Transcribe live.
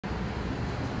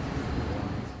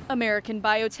American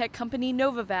biotech company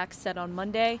Novavax said on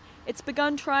Monday it's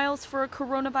begun trials for a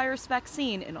coronavirus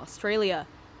vaccine in Australia.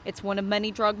 It's one of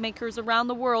many drug makers around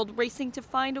the world racing to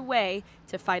find a way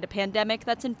to fight a pandemic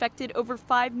that's infected over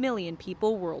 5 million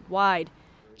people worldwide.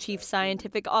 Chief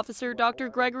Scientific Officer Dr.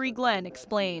 Gregory Glenn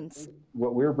explains.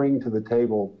 What we're bringing to the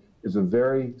table is a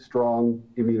very strong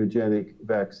immunogenic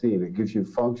vaccine. It gives you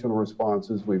functional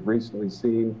responses. We've recently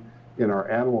seen in our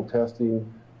animal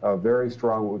testing very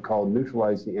strong what we call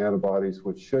neutralizing antibodies,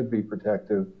 which should be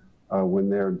protective when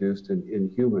they're induced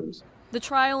in humans. The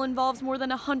trial involves more than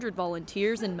 100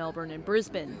 volunteers in Melbourne and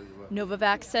Brisbane.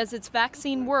 Novavax says its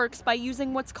vaccine works by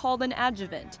using what's called an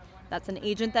adjuvant. That's an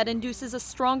agent that induces a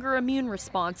stronger immune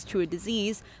response to a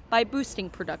disease by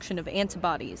boosting production of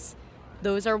antibodies.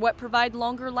 Those are what provide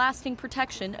longer-lasting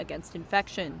protection against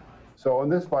infection. So on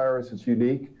this virus, it's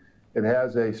unique. It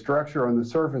has a structure on the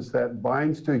surface that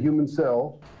binds to a human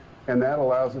cell, and that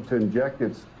allows it to inject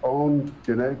its own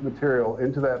genetic material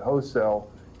into that host cell,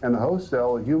 and the host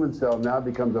cell, a human cell, now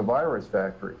becomes a virus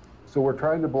factory. So we're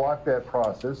trying to block that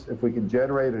process. If we can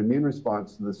generate an immune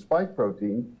response to the spike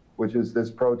protein, which is this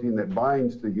protein that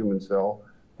binds to the human cell,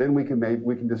 then we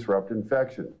can disrupt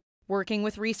infection. Working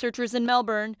with researchers in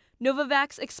Melbourne,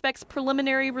 Novavax expects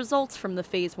preliminary results from the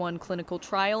Phase 1 clinical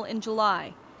trial in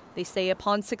July. They say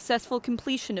upon successful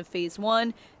completion of Phase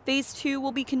 1, Phase 2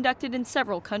 will be conducted in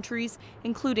several countries,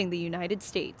 including the United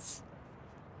States.